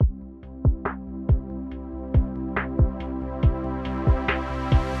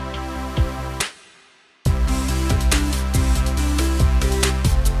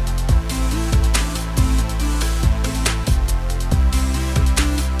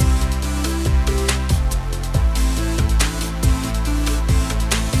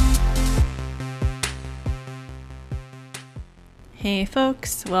Hey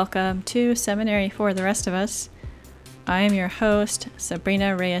folks, welcome to Seminary for the Rest of Us. I am your host,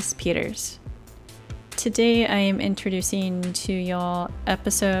 Sabrina Reyes-Peters. Today I am introducing to y'all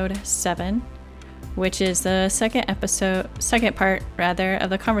episode 7, which is the second part of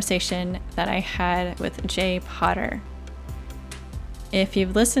the conversation that I had with Jay Potter. If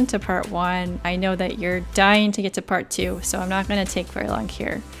you've listened to part 1, I know that you're dying to get to part 2, so I'm not going to take very long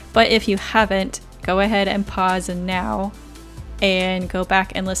here. But if you haven't, go ahead and pause now and go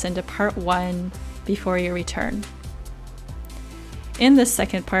back and listen to part 1 before you return. In this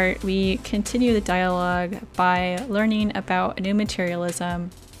second part, we continue the dialogue by learning about new materialism,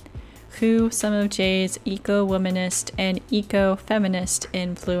 who some of Jay's eco-womanist and eco-feminist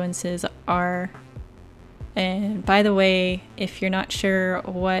influences are. And by the way, if you're not sure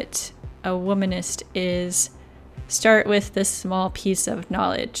what a womanist is, start with this small piece of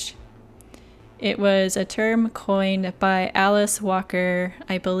knowledge. It was a term coined by Alice Walker,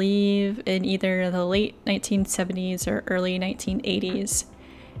 I believe, in either the late 1970s or early 1980s.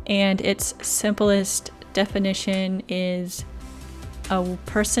 And its simplest definition is a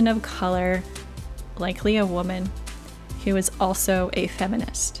person of color, likely a woman, who is also a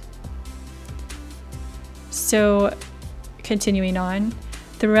feminist. So, continuing on,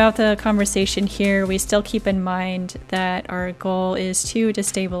 throughout the conversation here, we still keep in mind that our goal is to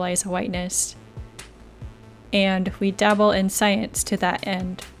destabilize whiteness. And we dabble in science to that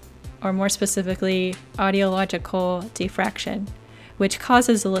end, or more specifically, audiological diffraction, which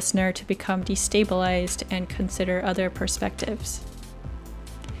causes the listener to become destabilized and consider other perspectives.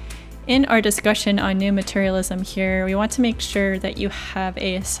 In our discussion on new materialism here, we want to make sure that you have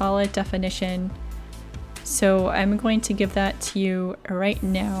a solid definition. So I'm going to give that to you right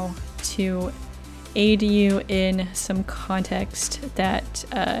now to aid you in some context that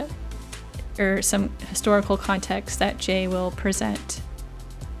or some historical context that Jay will present.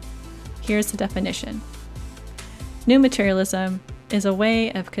 Here's the definition. New materialism is a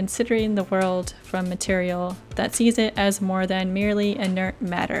way of considering the world from material that sees it as more than merely inert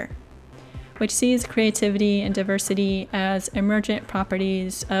matter, which sees creativity and diversity as emergent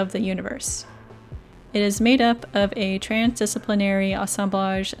properties of the universe. It is made up of a transdisciplinary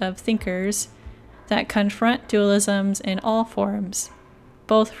assemblage of thinkers that confront dualisms in all forms,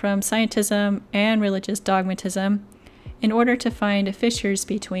 both from scientism and religious dogmatism, in order to find fissures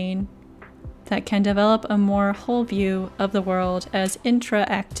between that can develop a more whole view of the world as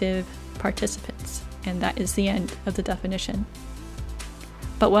intra-active participants. And that is the end of the definition.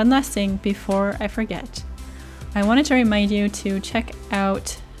 But one last thing before I forget. I wanted to remind you to check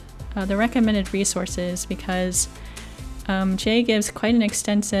out the recommended resources because Jay gives quite an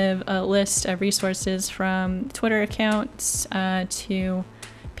extensive list of resources from Twitter accounts to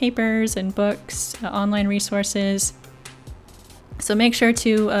papers and books, online resources. So make sure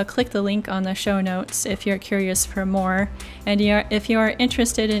to click the link on the show notes if you're curious for more. And if you are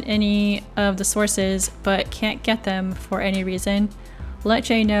interested in any of the sources but can't get them for any reason, let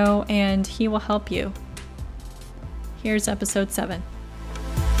Jay know and he will help you. Here's episode 7.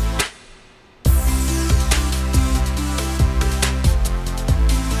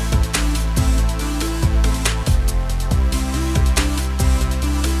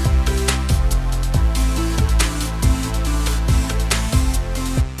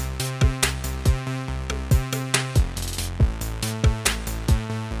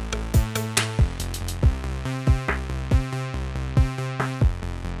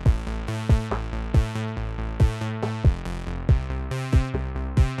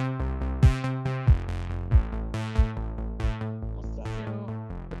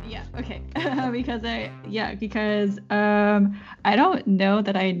 Because I don't know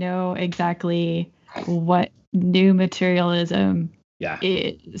that I know exactly what new materialism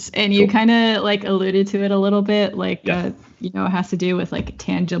is. And you kind of like alluded to it a little bit, like, it has to do with like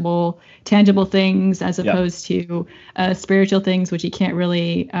tangible things as opposed to spiritual things, which you can't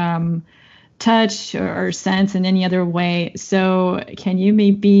really touch or sense in any other way. So can you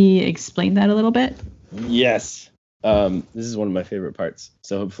maybe explain that a little bit? Yes. This is one of my favorite parts.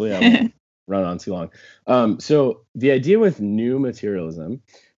 So hopefully I won't run on too long. So the idea with new materialism,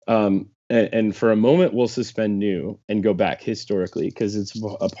 and for a moment we'll suspend new and go back historically because it's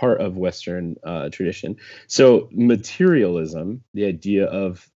a part of Western tradition. So materialism, the idea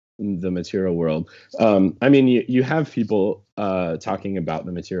of the material world. I mean, you have people talking about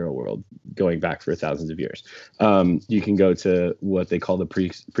the material world going back for thousands of years. You can go to what they call the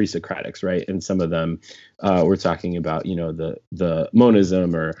pre-Socratics, right? And some of them we're talking about, the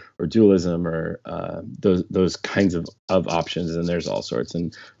monism or dualism or those kinds of options. And there's all sorts.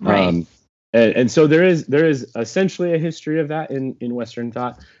 And and so there is essentially a history of that in Western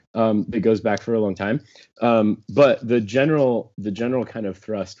thought that goes back for a long time. But the general kind of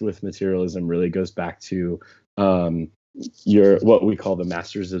thrust with materialism really goes back to your what we call the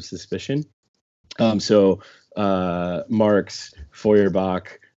masters of suspicion. So Marx,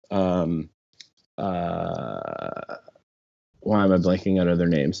 Feuerbach, why am I blanking on other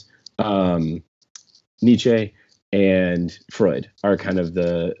names? Nietzsche and Freud are kind of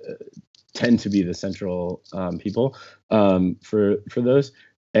tend to be the central people for those.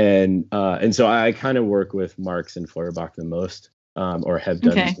 And so I kind of work with Marx and Feuerbach the most, or have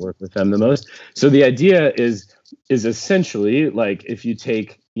done work with them the most. So the idea is essentially like if you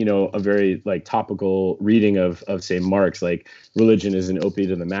take a very like topical reading of say Marx, like religion is an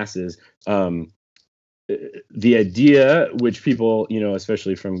opiate of the masses. The idea, which people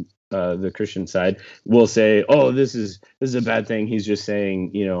especially from the Christian side will say, oh, this is a bad thing. He's just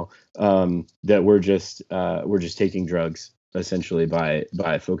saying that we're just taking drugs essentially by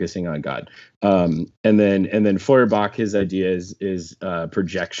focusing on God. And then Feuerbach, his idea is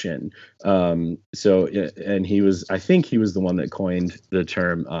projection. So and I think he was the one that coined the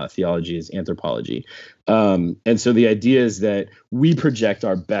term theology as anthropology. And so the idea is that we project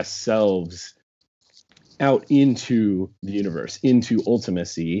our best selves out into the universe, into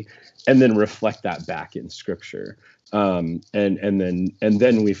ultimacy, and then reflect that back in Scripture. And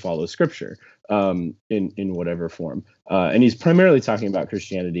then we follow Scripture in whatever form. And he's primarily talking about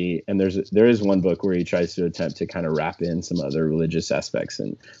Christianity. And there is one book where he tries to attempt to kind of wrap in some other religious aspects,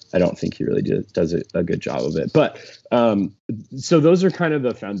 and I don't think he really does a good job of it. But so those are kind of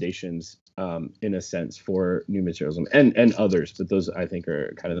the foundations, in a sense, for new materialism and others, but those I think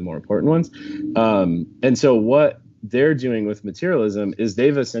are kind of the more important ones. And so what they're doing with materialism is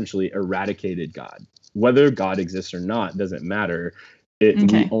they've essentially eradicated God. Whether God exists or not doesn't matter.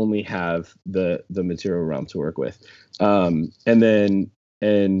 We only have the material realm to work with. And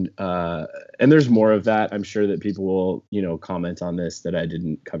there's more of that. I'm sure that people will, comment on this, that I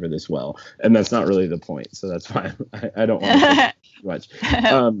didn't cover this well, and that's not really the point. So that's why I don't want to say too much.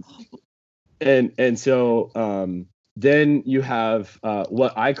 And so then you have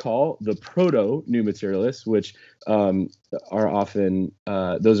what I call the proto new materialists, which are often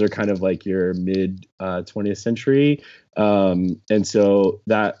those are kind of like your mid 20th century. And so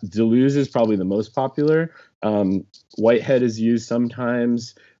that Deleuze is probably the most popular. Whitehead is used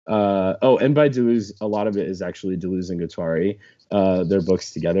sometimes. And by Deleuze, a lot of it is actually Deleuze and Guattari, their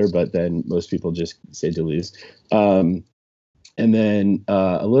books together, but then most people just say Deleuze. And then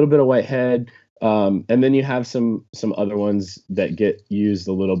a little bit of Whitehead. And then you have some other ones that get used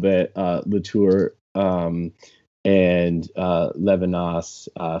a little bit, Latour and Levinas,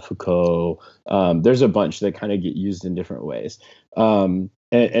 Foucault. There's a bunch that kind of get used in different ways.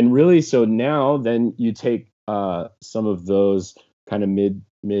 And really, so now then you take some of those kind of mid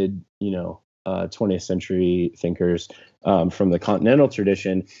 20th century thinkers from the continental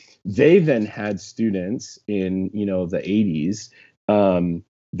tradition. They then had students in the 80s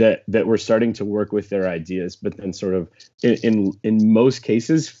that were starting to work with their ideas, but then sort of in most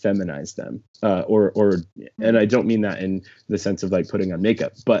cases feminize them, and I don't mean that in the sense of like putting on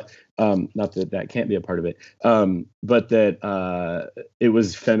makeup, but not that can't be a part of it, but that it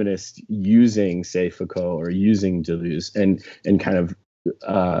was feminist using, say, Foucault or using Deleuze and kind of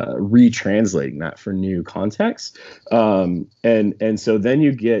retranslating that for new contexts. And so then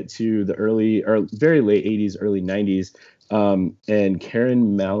you get to the early or very late 80s, early 90s. And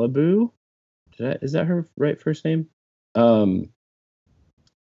Karen Malibu, is that her right first name?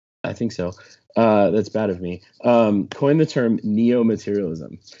 I think so. That's bad of me. Coined the term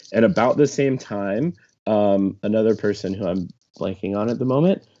neo-materialism. And about the same time, another person who I'm blanking on at the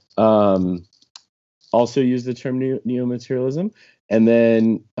moment also used the term neo-materialism. And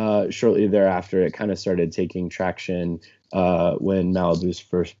then shortly thereafter, it kind of started taking traction when Malibu's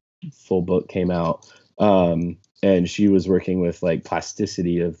first full book came out. And she was working with like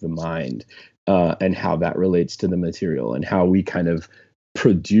plasticity of the mind and how that relates to the material and how we kind of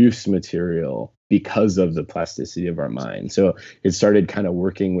produce material because of the plasticity of our mind. So it started kind of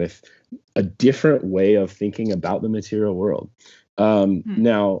working with a different way of thinking about the material world.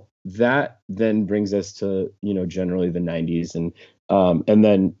 Now that then brings us to, generally the 90s and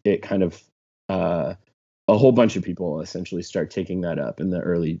then it kind of a whole bunch of people essentially start taking that up in the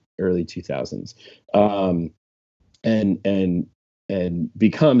early 2000s. And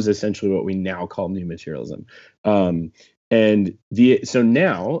becomes essentially what we now call new materialism. So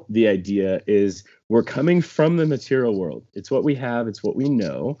now the idea is we're coming from the material world. It's what we have, it's what we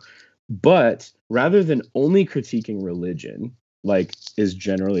know. But rather than only critiquing religion, like is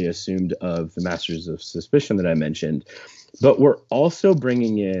generally assumed of the masters of suspicion that I mentioned, but we're also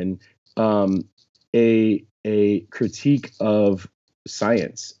bringing in a critique of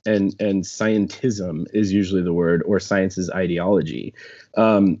science, and scientism is usually the word, or science's ideology.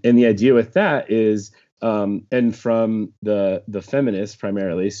 And the idea with that is, and from the feminists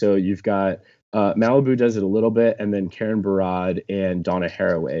primarily. So you've got Malibu does it a little bit, and then Karen Barad and Donna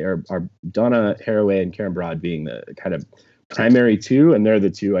Haraway, or Donna Haraway and Karen Barad being the kind of primary two, and they're the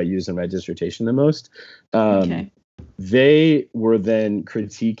two I use in my dissertation the most. Okay. They were then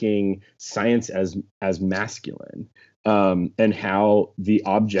critiquing science as masculine, and how the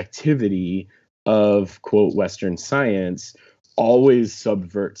objectivity of, quote, Western science always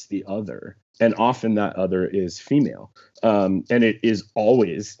subverts the other. And often that other is female. And it is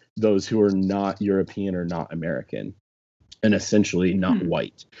always those who are not European or not American, and essentially not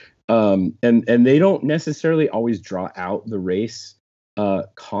white. And they don't necessarily always draw out the race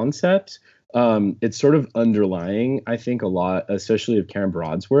concept. It's sort of underlying, I think, a lot, especially of Karen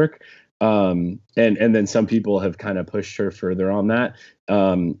Barad's work. And then some people have kind of pushed her further on that.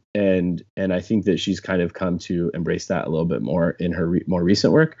 And I think that she's kind of come to embrace that a little bit more in her more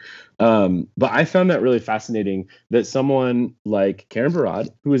recent work. But I found that really fascinating, that someone like Karen Barad,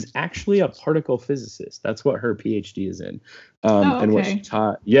 who is actually a particle physicist, that's what her PhD is in, and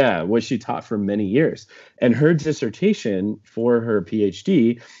what she taught for many years. And her dissertation for her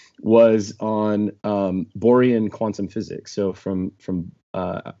PhD was on Bohrian quantum physics. So from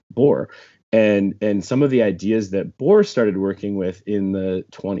Bohr, and some of the ideas that Bohr started working with in the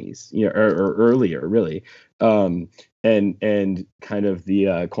 20s, or earlier, really, and kind of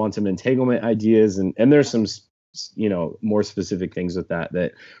the quantum entanglement ideas, and there's some more specific things with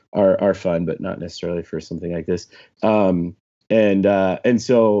that are fun, but not necessarily for something like this. And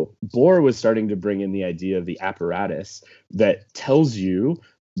so Bohr was starting to bring in the idea of the apparatus that tells you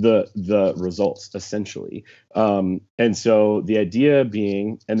the results, essentially. And so the idea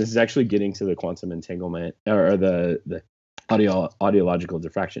being, and this is actually getting to the quantum entanglement, or the audiological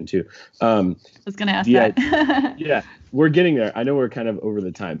diffraction too. I was going to ask that. Yeah, we're getting there. I know we're kind of over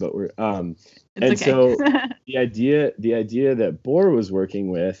the time, but we're it's okay. So the idea that Bohr was working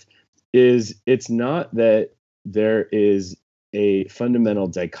with is, it's not that there is a fundamental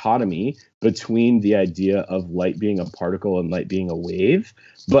dichotomy between the idea of light being a particle and light being a wave,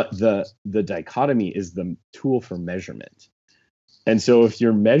 but the dichotomy is the tool for measurement. And so if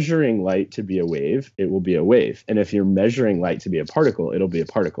you're measuring light to be a wave, it will be a wave. And if you're measuring light to be a particle, it'll be a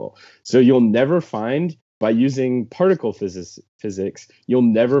particle. So you'll never find, by using particle physics, you'll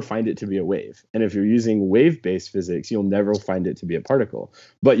never find it to be a wave. And if you're using wave-based physics, you'll never find it to be a particle.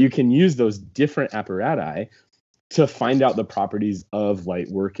 But you can use those different apparati to find out the properties of light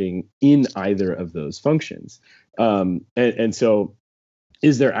working in either of those functions. And so,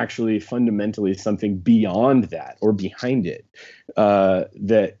 is there actually fundamentally something beyond that, or behind it,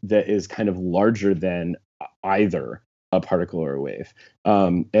 that is kind of larger than either a particle or a wave?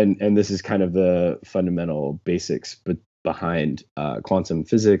 And this is kind of the fundamental basics behind quantum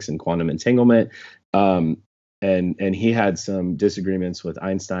physics and quantum entanglement. And he had some disagreements with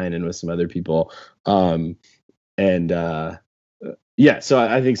Einstein and with some other people. So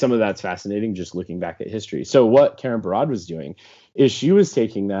I think some of that's fascinating, just looking back at history. So what Karen Barad was doing is she was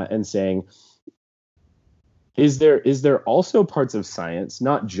taking that and saying, is there also parts of science,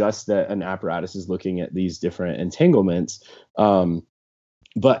 not just that an apparatus is looking at these different entanglements,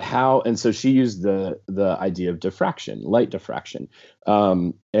 but how? And so she used the idea of diffraction, light diffraction,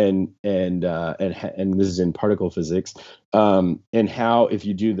 and this is in particle physics, and how, if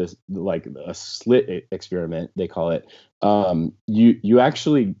you do this, like a slit experiment, they call it,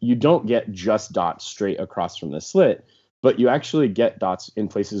 you don't get just dots straight across from the slit, but you actually get dots in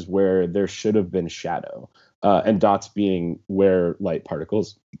places where there should have been shadow, and dots being where light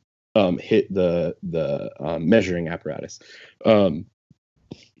particles hit the measuring apparatus.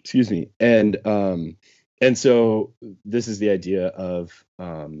 Excuse me. And so this is the idea of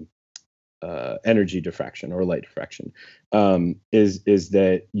energy diffraction, or light diffraction, is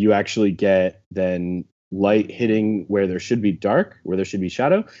that you actually get then light hitting where there should be dark, where there should be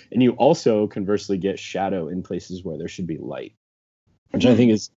shadow, and you also conversely get shadow in places where there should be light, which I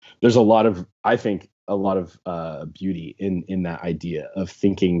think there's a lot of beauty in that idea of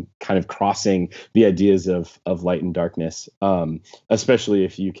thinking, kind of crossing the ideas of light and darkness, especially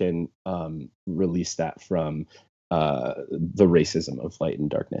if you can release that from the racism of light and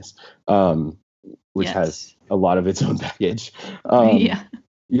darkness, which has a lot of its own baggage.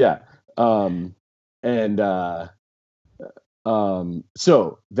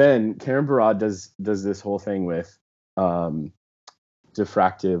 So then Karen Barad does this whole thing with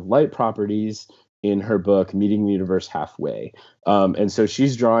diffractive light properties in her book Meeting the Universe Halfway. And so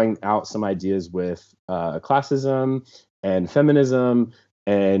she's drawing out some ideas with classism and feminism,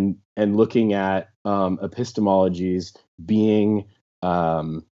 and looking at epistemologies being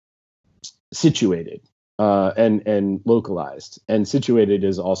situated and localized. And situated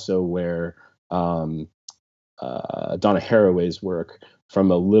is also where Donna Haraway's work from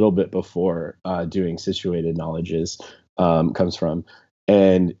a little bit before doing situated knowledges comes from.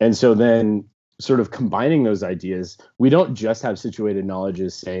 And so then sort of combining those ideas, we don't just have situated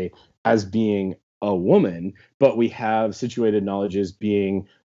knowledges, say, as being a woman, but we have situated knowledges being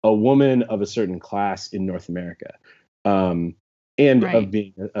a woman of a certain class in North America, and Right. of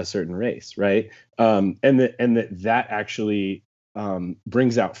being a certain race, right? And that actually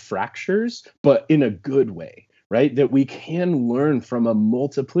brings out fractures, but in a good way, right? That we can learn from a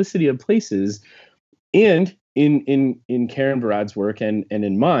multiplicity of places, and in Karen Barad's work and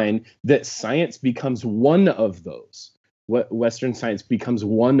in mine, that science becomes one of those. What Western science becomes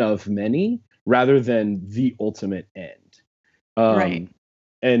one of many, rather than the ultimate end. Right.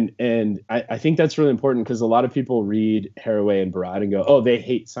 And I think that's really important, because a lot of people read Haraway and Barad and go, oh, they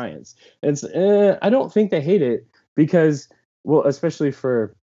hate science. And it's, I don't think they hate it, because, well, especially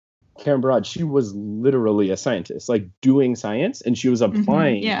for Karen Barad, she was literally a scientist, like doing science, and she was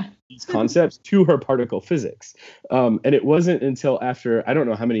applying these concepts to her particle physics. And it wasn't until after, I don't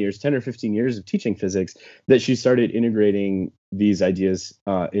know how many years, 10 or 15 years of teaching physics, that she started integrating these ideas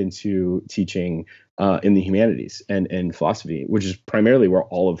into teaching in the humanities and philosophy, which is primarily where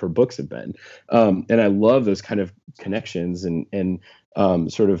all of her books have been. And I love those kind of connections and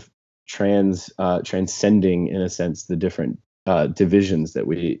sort of transcending, in a sense, the different divisions that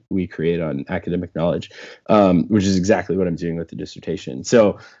we create on academic knowledge, which is exactly what I'm doing with the dissertation.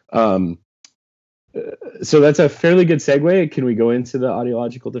 So that's a fairly good segue. Can we go into the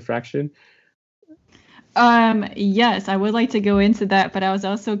ideological diffraction? Yes, I would like to go into that, but I was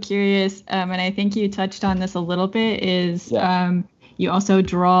also curious, and I think you touched on this a little bit, is you also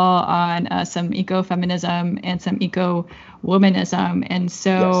draw on some ecofeminism and some eco-womanism. And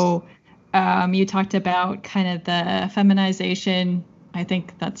so you talked about kind of the feminization, I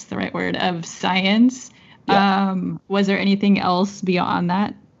think that's the right word, of science. Was there anything else beyond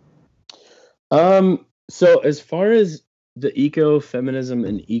that? So as far as the ecofeminism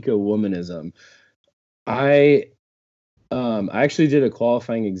and eco-womanism, I actually did a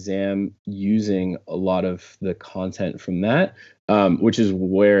qualifying exam using a lot of the content from that, which is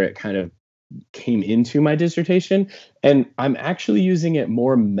where it kind of came into my dissertation, and I'm actually using it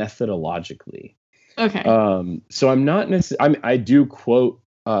more methodologically. Okay. So I'm not necessarily, I do quote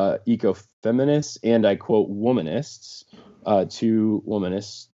ecofeminists, and I quote womanists, two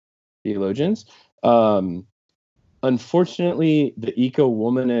womanist theologians. Unfortunately, the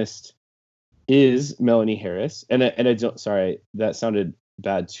eco-womanist is Melanie Harris, and I don't, sorry, that sounded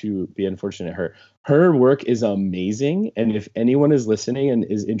bad to be unfortunate. Her work is amazing, and if anyone is listening and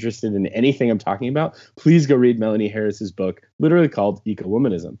is interested in anything I'm talking about, please go read Melanie Harris's book, literally called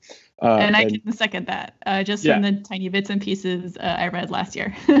Eco-Womanism. And I can second that, just from the tiny bits and pieces I read last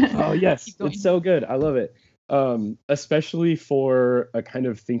year. Oh yes, it's so good. I love it. Especially for a kind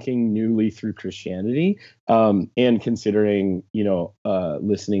of thinking newly through Christianity, and considering,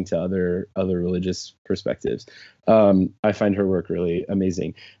 listening to other religious perspectives. I find her work really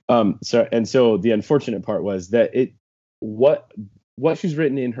amazing. So the unfortunate part was that what she's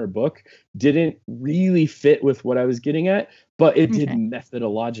written in her book didn't really fit with what I was getting at, but it did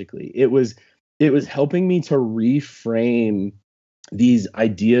methodologically. It was helping me to reframe these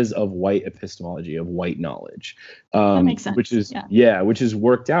ideas of white epistemology, of white knowledge, that makes sense. which is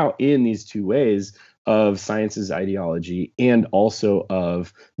worked out in these two ways of science's ideology and also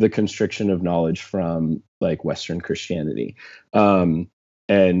of the constriction of knowledge from like Western Christianity,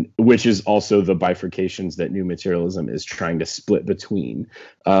 and which is also the bifurcations that new materialism is trying to split between,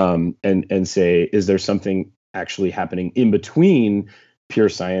 and say, is there something actually happening in between pure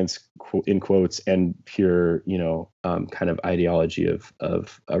science, in quotes, and pure, kind of ideology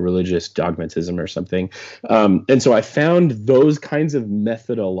of a religious dogmatism or something. And so I found those kinds of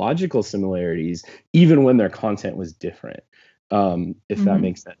methodological similarities, even when their content was different, if that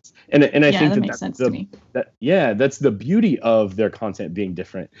makes sense. And I think that makes sense to me. That's the beauty of their content being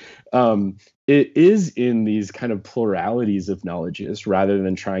different. It is in these kind of pluralities of knowledges, rather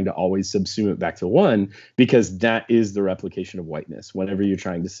than trying to always subsume it back to one, because that is the replication of whiteness whenever you're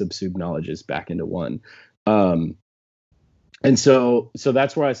trying to subsume knowledges back into one. And so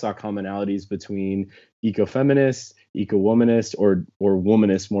that's where I saw commonalities between ecofeminists, eco-womanists, or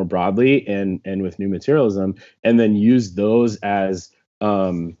womanists more broadly, and with new materialism, and then use those as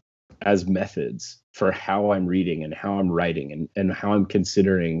as methods for how I'm reading and how I'm writing and how I'm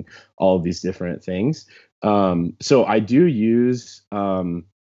considering all of these different things. So I do use, and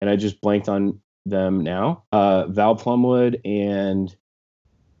I just blanked on them now, Val Plumwood and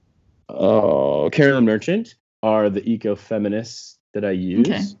Carolyn Merchant are the ecofeminists that I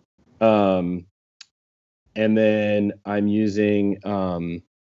use. Okay. And then I'm using, oh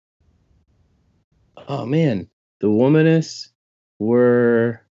man, the womanists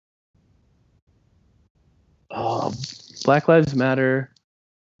were, Black Lives Matter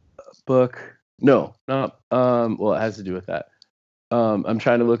book. No, not, well, it has to do with that. I'm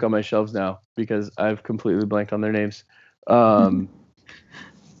trying to look on my shelves now because I've completely blanked on their names. What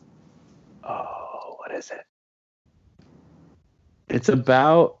is it? It's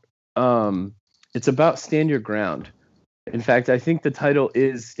about Stand Your Ground. In fact, I think the title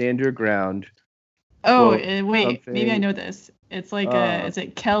is Stand Your Ground. Oh, wait, something. Maybe I know this. It's like is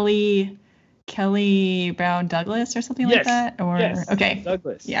it Kelly Brown Douglas or something like that? Or yes, okay,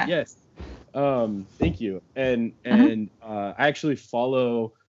 Douglas. Yeah. Yes. Thank you. And I actually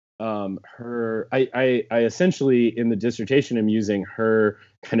follow her. I essentially in the dissertation am using her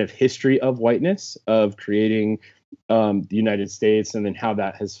kind of history of whiteness, of creating the United States, and then how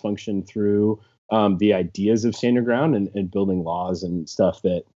that has functioned through the ideas of Stand Your Ground and building laws and stuff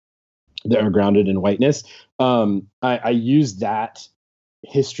that are grounded in whiteness. I use that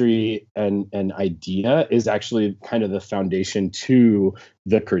history and idea is actually kind of the foundation to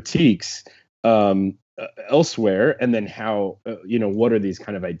the critiques elsewhere, and then how what are these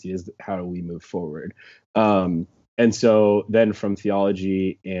kind of ideas, how do we move forward, and so then from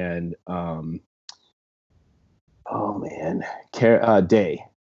theology and Day,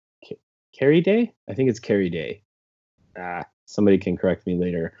 Carrie Day, I think it's Carrie Day, somebody can correct me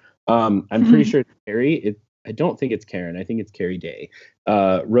later. I'm pretty sure it's Carrie. I don't think it's Karen. I think it's Carrie Day.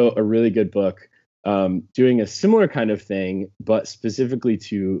 Wrote a really good book doing a similar kind of thing, but specifically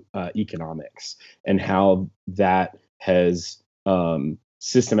to economics and how that has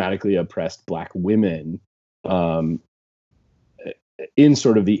systematically oppressed Black women in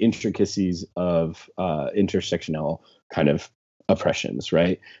sort of the intricacies of intersectional kind of oppressions,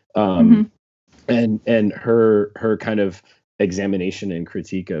 right? And her kind of examination and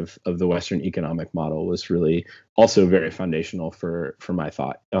critique of the Western economic model was really also very foundational for my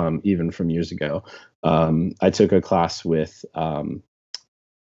thought, even from years ago. I took a class with Dr.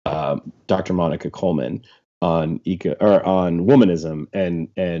 Monica Coleman on womanism,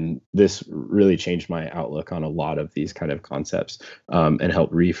 and this really changed my outlook on a lot of these kind of concepts, and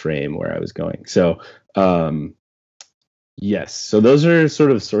helped reframe where I was going. So yes, so those are sort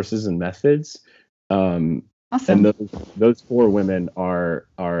of sources and methods. Awesome. And those four women are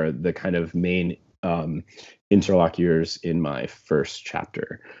the kind of main interlocutors in my first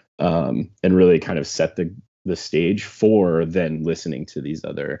chapter, and really kind of set the stage for then listening to these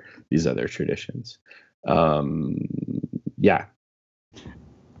other traditions. Yeah.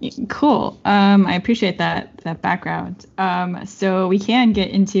 Cool. I appreciate that background. So we can get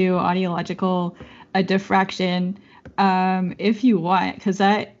into audiological diffraction if you want, because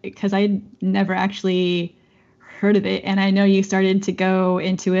I never actually heard of it, and I know you started to go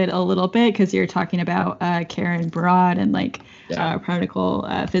into it a little bit because you're talking about Karen Barad and particle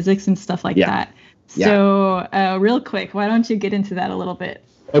physics and stuff like that. So real quick, why don't you get into that a little bit?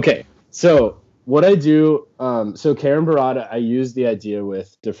 Okay, so what I do, so Karen Barad, I use the idea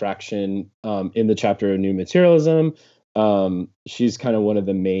with diffraction in the chapter of New Materialism. She's kind of one of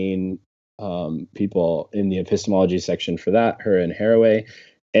the main people in the epistemology section for that, her and Haraway.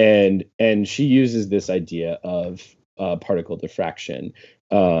 And she uses this idea of particle diffraction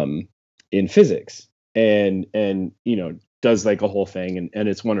in physics, and does like a whole thing, and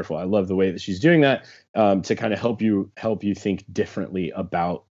it's wonderful. I love the way that she's doing that to kind of help you think differently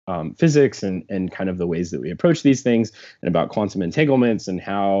about physics and kind of the ways that we approach these things, and about quantum entanglements and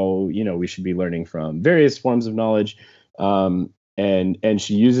how we should be learning from various forms of knowledge. And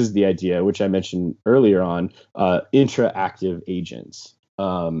she uses the idea, which I mentioned earlier on, intraactive agents.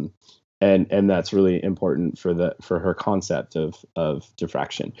 And that's really important for her concept of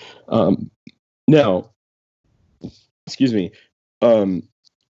diffraction. Now, excuse me.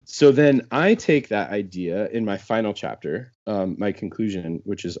 So then I take that idea in my final chapter, my conclusion,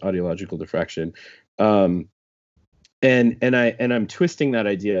 which is audiological diffraction, and I'm twisting that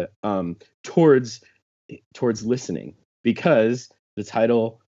idea towards listening, because the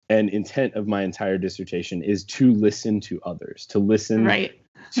title and intent of my entire dissertation is to listen to others, to listen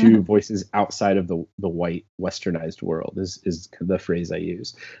to voices outside of the white westernized world is the phrase I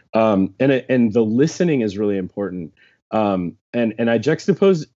use. And the listening is really important. and I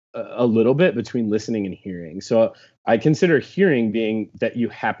juxtapose a little bit between listening and hearing. So I consider hearing being that you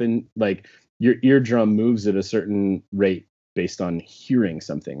happen, like your eardrum moves at a certain rate based on hearing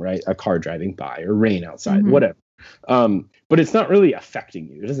something, right? A car driving by or rain outside, whatever. But it's not really affecting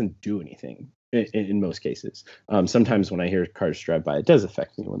you. It doesn't do anything in most cases. Sometimes when I hear cars drive by, it does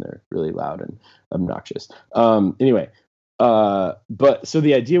affect me when they're really loud and obnoxious. Anyway, but so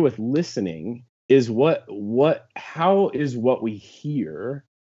the idea with listening is how is what we hear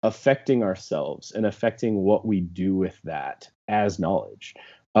affecting ourselves and affecting what we do with that as knowledge?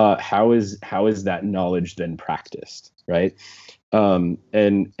 How is that knowledge then practiced, right? And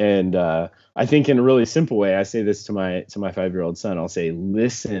I think in a really simple way, I say this to my 5-year-old son. I'll say,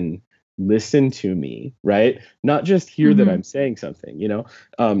 listen to me, right? Not just hear that I'm saying something, you know?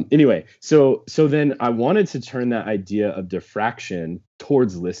 Anyway, so then I wanted to turn that idea of diffraction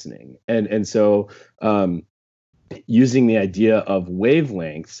towards listening. And so using the idea of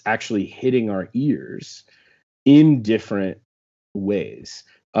wavelengths actually hitting our ears in different ways.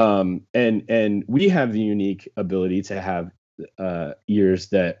 And we have the unique ability to have ears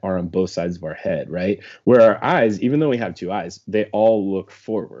that are on both sides of our head, right? Where our eyes, even though we have two eyes, they all look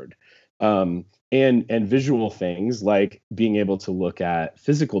forward. And visual things like being able to look at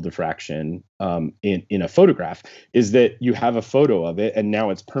physical diffraction in a photograph is that you have a photo of it and now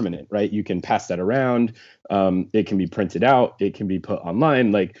it's permanent, right? You can pass that around. It can be printed out. It can be put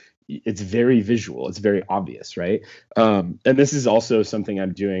online. Like, it's very visual. It's very obvious, right? And this is also something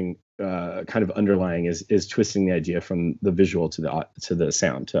I'm doing, kind of underlying is twisting the idea from the visual to the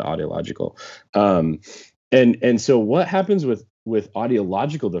sound, to audiological. And so what happens with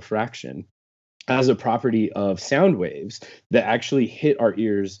audiological diffraction as a property of sound waves that actually hit our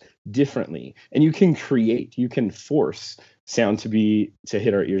ears differently, and you can force sound to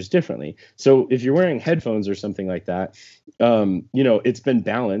hit our ears differently. So if you're wearing headphones or something like that, it's been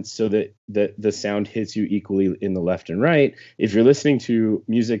balanced so that the sound hits you equally in the left and right. If you're listening to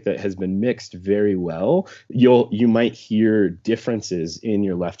music that has been mixed very well, you might hear differences in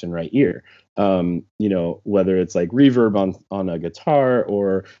your left and right ear. Whether it's like reverb on a guitar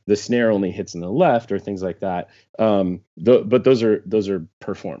or the snare only hits in the left or things like that. But those are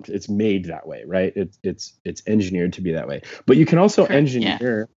performed. It's made that way, right? It's engineered to be that way. But you can also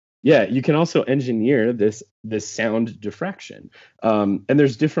engineer. Yeah, you can also engineer this sound diffraction. And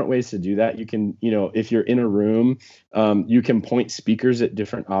there's different ways to do that. You can, if you're in a room, you can point speakers at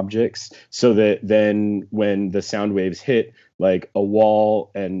different objects so that then when the sound waves hit like a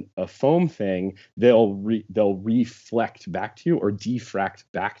wall and a foam thing, they'll reflect back to you or diffract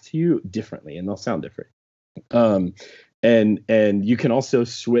back to you differently, and they'll sound different. And you can also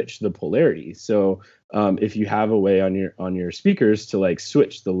switch the polarity. So if you have a way on your speakers to like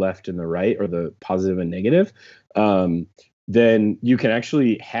switch the left and the right or the positive and negative, then you can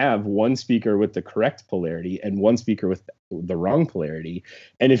actually have one speaker with the correct polarity and one speaker with the wrong polarity.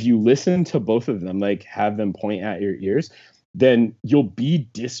 And if you listen to both of them, like have them point at your ears, then you'll be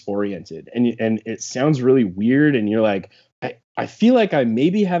disoriented and it sounds really weird. And you're like, I feel like I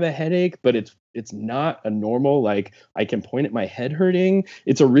maybe have a headache, but it's not a normal, like I can point at my head hurting.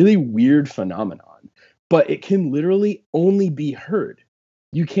 It's a really weird phenomenon, but it can literally only be heard.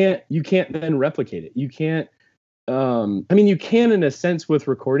 You can't then replicate it. You can't, you can in a sense with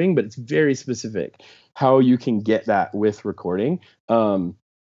recording, but it's very specific how you can get that with recording. And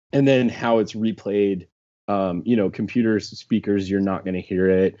then how it's replayed. Computers, speakers, you're not going to hear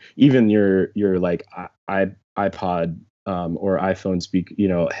it. Even your like iPod or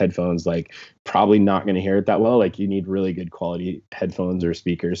iPhone headphones, like probably not going to hear it that well. Like you need really good quality headphones or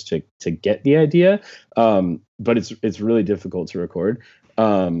speakers to get the idea. But it's really difficult to record.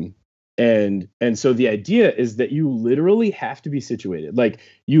 And so the idea is that you literally have to be situated. Like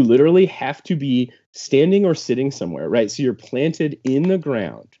you literally have to be standing or sitting somewhere, right? So you're planted in the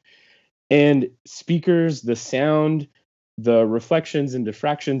ground. And speakers, the sound, the reflections and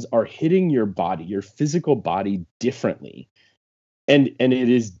diffractions are hitting your body, your physical body differently. And it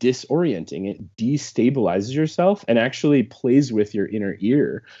is disorienting. It destabilizes yourself and actually plays with your inner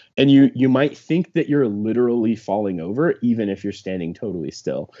ear. And you might think that you're literally falling over, even if you're standing totally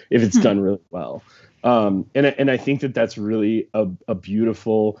still, if it's done really well. And I think that that's really a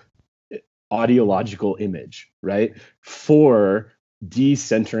beautiful audiological image, right? For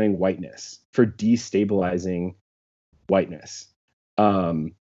decentering whiteness, for destabilizing whiteness.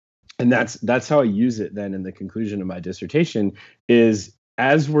 And that's how I use it then in the conclusion of my dissertation is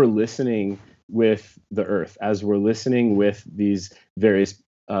as we're listening with the earth, as we're listening with these various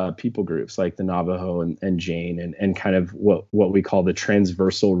people groups like the Navajo and Jain and kind of what we call the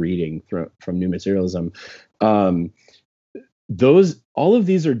transversal reading from new materialism, all of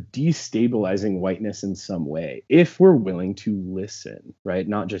these are destabilizing whiteness in some way if we're willing to listen, right?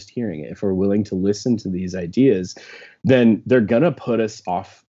 Not just hearing it. If we're willing to listen to these ideas, then they're gonna put us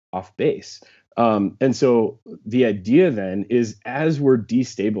off base. And so the idea then is, as we're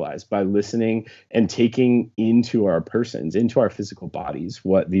destabilized by listening and taking into our persons, into our physical bodies,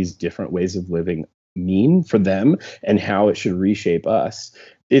 what these different ways of living mean for them and how it should reshape us,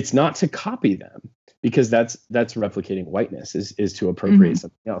 it's not to copy them, because that's replicating whiteness, is to appropriate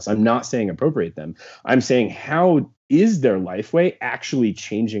something else. I'm not saying appropriate them. I'm saying, how is their life way actually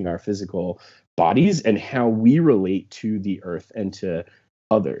changing our physical bodies and how we relate to the earth and to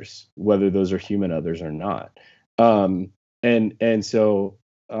others, whether those are human others or not. And so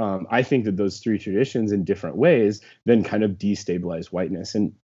I think that those three traditions in different ways then kind of destabilize whiteness.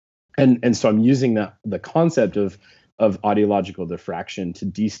 And so I'm using the concept of ideological diffraction to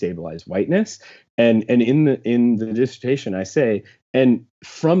destabilize whiteness. And in the dissertation, I say, and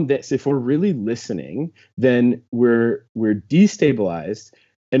from this, if we're really listening, then we're destabilized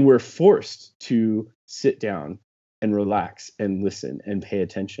and we're forced to sit down and relax and listen and pay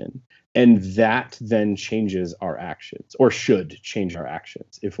attention. And that then changes our actions, or should change our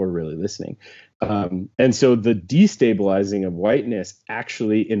actions if we're really listening. And so the destabilizing of whiteness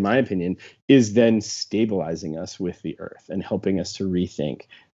actually, in my opinion, is then stabilizing us with the earth and helping us to rethink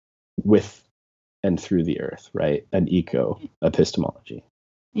with and through the earth, right? An eco-epistemology.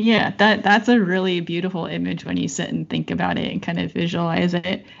 Yeah, that's a really beautiful image when you sit and think about it and kind of visualize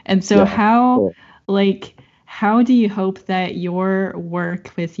it. And so how do you hope that your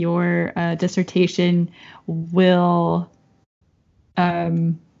work with your dissertation will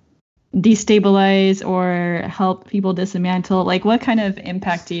destabilize or help people dismantle? Like, what kind of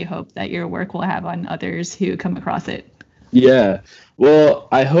impact do you hope that your work will have on others who come across it? Yeah, well,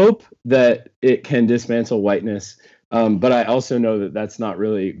 I hope that it can dismantle whiteness. But I also know that that's not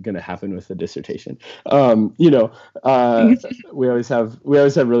really going to happen with the dissertation. We always have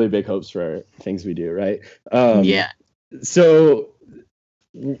really big hopes for things we do, right? So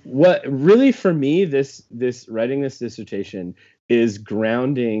what really, for me, this writing this dissertation is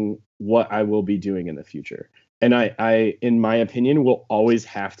grounding what I will be doing in the future. And I in my opinion, will always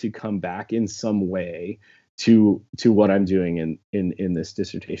have to come back in some way to what I'm doing in this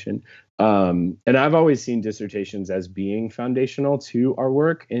dissertation. And I've always seen dissertations as being foundational to our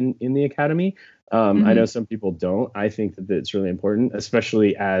work in the academy. I know some people don't. I think that it's really important,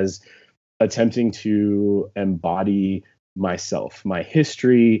 especially as attempting to embody myself, my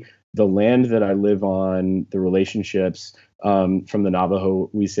history, the land that I live on, the relationships. From the Navajo,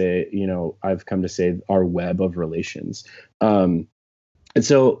 we say, I've come to say our web of relations. And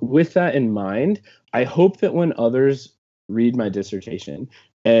so with that in mind, I hope that when others read my dissertation,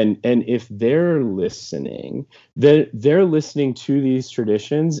 and if they're listening, they're listening to these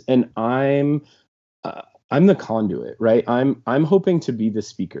traditions, and I'm the conduit, right? I'm hoping to be the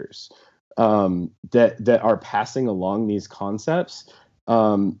speakers that are passing along these concepts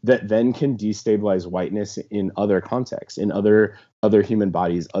that then can destabilize whiteness in other contexts, in other human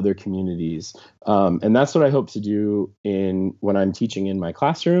bodies, other communities. And that's what I hope to do when I'm teaching in my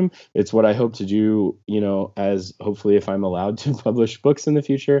classroom. It's what I hope to do, as hopefully if I'm allowed to publish books in the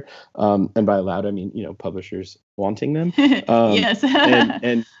future. And by allowed, I mean, publishers wanting them. Yes.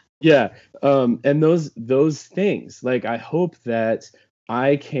 And those things, like, I hope that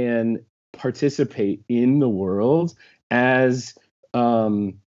I can participate in the world as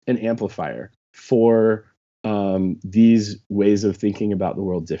an amplifier for these ways of thinking about the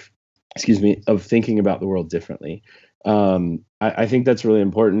world differently. I think that's really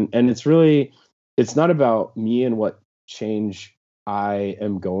important, and it's not about me and what change I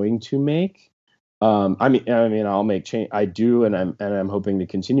am going to make. I mean, I'll make change. I do, and I'm hoping to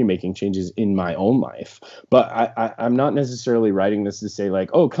continue making changes in my own life. But I'm not necessarily writing this to say,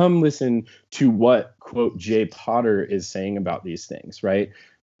 like, oh, come listen to what, quote, Jay Potter is saying about these things, right?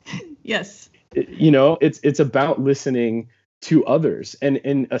 Yes. It's about listening to others,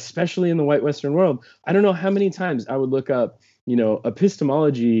 and especially in the white Western world. I don't know how many times I would look up,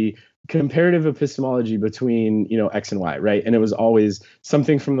 epistemology, comparative epistemology between, X and Y, right? And it was always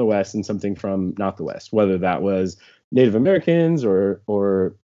something from the West and something from not the West, whether that was Native Americans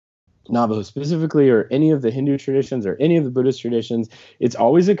or Navajo specifically, or any of the Hindu traditions or any of the Buddhist traditions. It's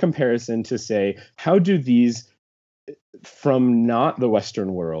always a comparison to say, how do these from not the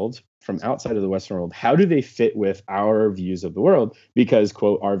Western world, from outside of the Western world, how do they fit with our views of the world? Because,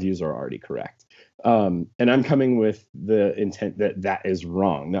 quote, our views are already correct. And I'm coming with the intent that that is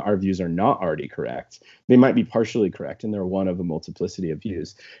wrong, that our views are not already correct. They might be partially correct, and they're one of a multiplicity of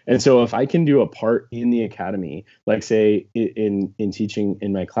views. And so if I can do a part in the academy, like say in teaching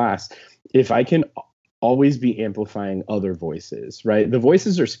in my class, if I can always be amplifying other voices, right? The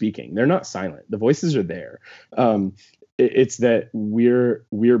voices are speaking. They're not silent. The voices are there. It's that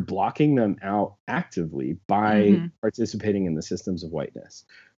we're blocking them out actively by participating in the systems of whiteness.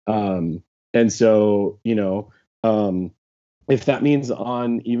 And so, if that means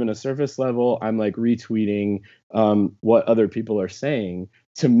on even a surface level, I'm like retweeting what other people are saying,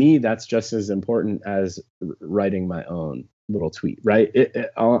 to me, that's just as important as writing my own little tweet, right?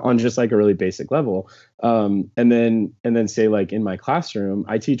 On just like a really basic level. And then say, like, in my classroom,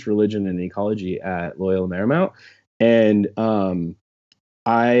 I teach religion and ecology at Loyola Marymount. And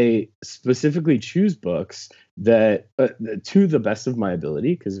I specifically choose books that, to the best of my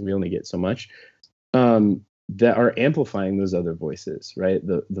ability, because we only get so much, that are amplifying those other voices, right?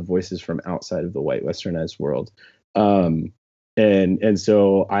 The voices from outside of the white westernized world. And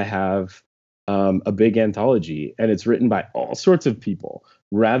so I have a big anthology, and it's written by all sorts of people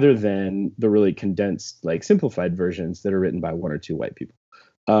rather than the really condensed, like simplified versions that are written by one or two white people.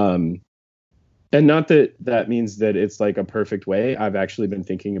 And not that that means that it's like a perfect way. I've actually been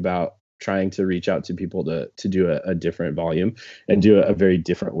thinking about trying to reach out to people to do a different volume and do it a very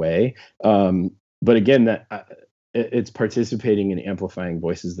different way. But again, it's participating and amplifying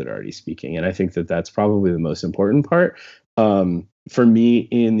voices that are already speaking. And I think that that's probably the most important part. For me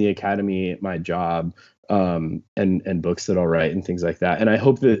in the academy, my job, and books that I'll write and things like that. And I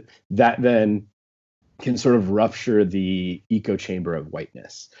hope that then can sort of rupture the echo chamber of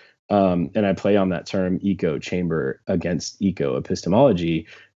whiteness. And I play on that term echo chamber against eco epistemology,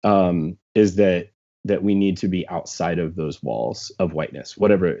 is that we need to be outside of those walls of whiteness,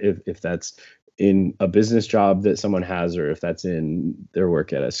 whatever, if that's in a business job that someone has, or if that's in their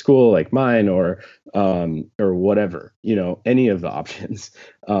work at a school like mine, or whatever, any of the options.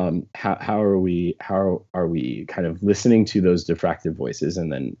 How are we kind of listening to those diffractive voices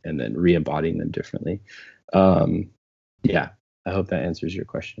and then re-embodying them differently? Yeah. I hope that answers your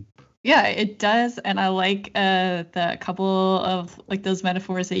question. Yeah, it does. And I like the couple of like those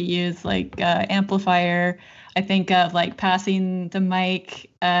metaphors that you use, like amplifier. I think of like passing the mic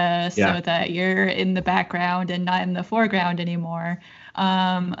so that you're in the background and not in the foreground anymore.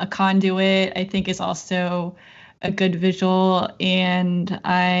 A conduit, I think, is also a good visual. And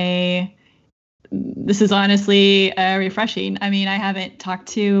this is honestly refreshing. I mean, I haven't talked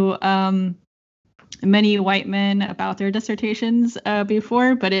to many white men about their dissertations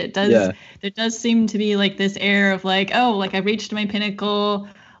before, but it does seem to be like this air of like, oh, like I reached my pinnacle,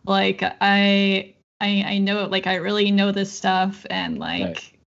 like I know, like I really know this stuff, and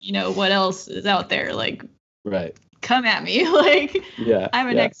like what else is out there, like come at me, like I'm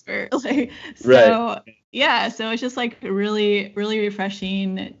an expert, like so so it's just like really, really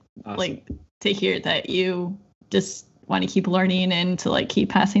refreshing. Awesome. Like to hear that you just want to keep learning and to like keep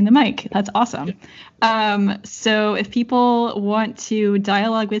passing the mic. That's awesome. So if people want to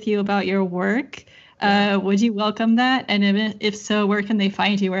dialogue with you about your work, would you welcome that? And if so, where can they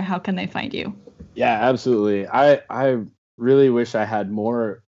find you, or how can they find you? Yeah, absolutely. I really wish I had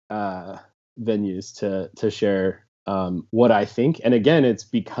more venues to share what I think. And again, it's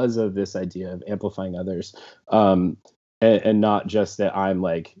because of this idea of amplifying others. And not just that I'm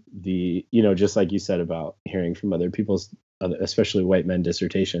like the, just like you said about hearing from other people's, especially white men,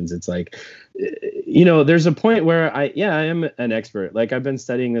 dissertations. It's like, there's a point where I am an expert. Like I've been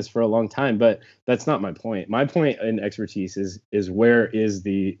studying this for a long time, but that's not my point. My point in expertise is where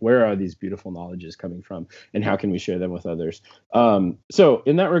are these beautiful knowledges coming from, and how can we share them with others? So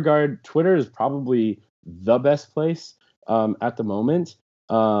in that regard, Twitter is probably the best place at the moment.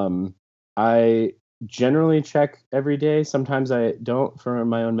 I generally check every day. Sometimes I don't, for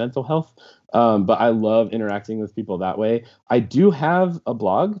my own mental health, but I love interacting with people that way. I do have a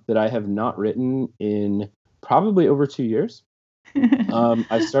blog that I have not written in probably over 2 years.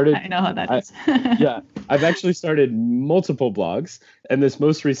 I started. I know how that is. I've actually started multiple blogs, and this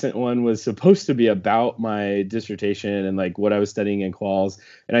most recent one was supposed to be about my dissertation and like what I was studying in quals.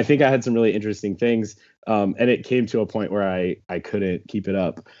 And I think I had some really interesting things, and it came to a point where I couldn't keep it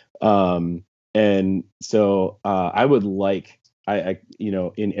up. And so I would like, I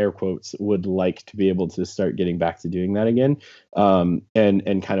in air quotes, would like to be able to start getting back to doing that again,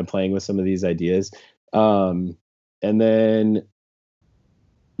 and kind of playing with some of these ideas. And then,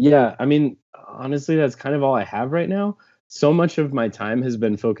 I mean, honestly, that's kind of all I have right now. So much of my time has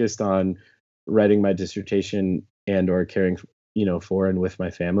been focused on writing my dissertation and or caring, for and with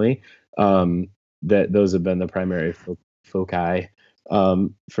my family. that those have been the primary foci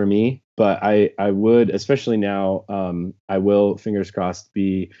for me. But I would, especially now, I will, fingers crossed,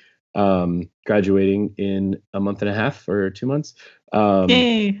 be graduating in a month and a half or 2 months.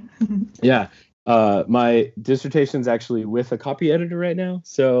 Yay! Yeah. My dissertation's actually with a copy editor right now,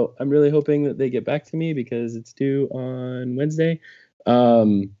 so I'm really hoping that they get back to me because it's due on Wednesday.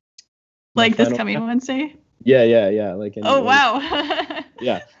 Like this coming Wednesday? Yeah. Like, wow.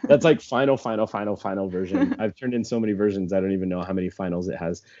 Yeah, that's like final version. I've turned in so many versions, I don't even know how many finals it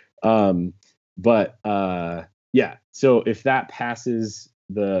has. But yeah, so if that passes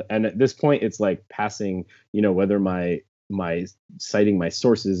and at this point it's like passing, whether my citing my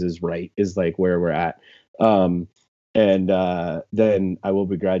sources is right is like where we're at. And then I will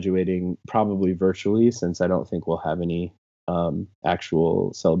be graduating probably virtually, since I don't think we'll have any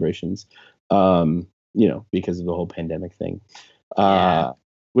actual celebrations, because of the whole pandemic thing.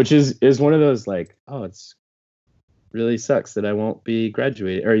 Which is one of those like, oh, it's really sucks that I won't be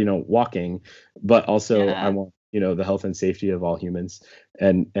graduating or walking, but also I want the health and safety of all humans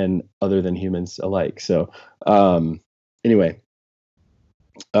and other than humans alike. So anyway,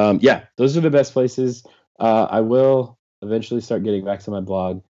 those are the best places. I will eventually start getting back to my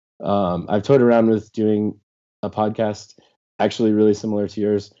blog. I've toyed around with doing a podcast, actually really similar to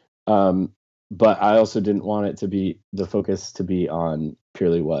yours. But I also didn't want it to be the focus to be on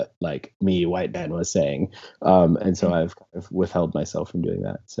purely what like me, white man, was saying. And so I've kind of withheld myself from doing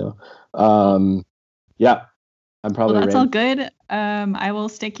that. So I'm probably that's all good. I will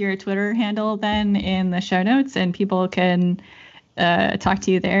stick your Twitter handle then in the show notes, and people can talk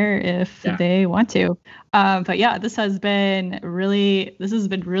to you there if they want to. But yeah, this has been really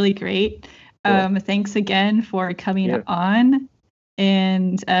great. Cool. Thanks again for coming on.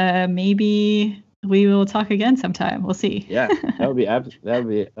 And maybe we will talk again sometime. We'll see. Yeah, that would be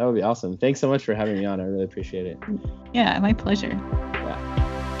awesome. Thanks so much for having me on. I really appreciate it. Yeah, my pleasure.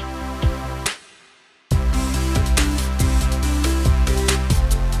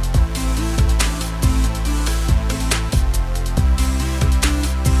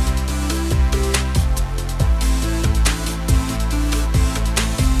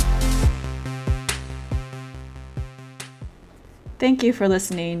 Thank you for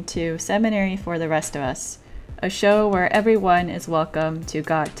listening to Seminary for the Rest of Us, a show where everyone is welcome to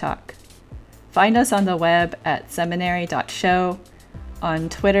God Talk. Find us on the web at seminary.show, on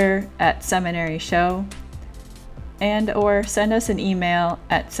Twitter at seminaryshow, or send us an email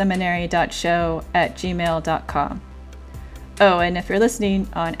at seminary.show@gmail.com. Oh, and if you're listening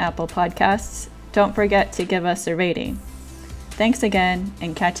on Apple Podcasts, don't forget to give us a rating. Thanks again,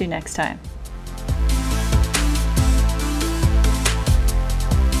 and catch you next time.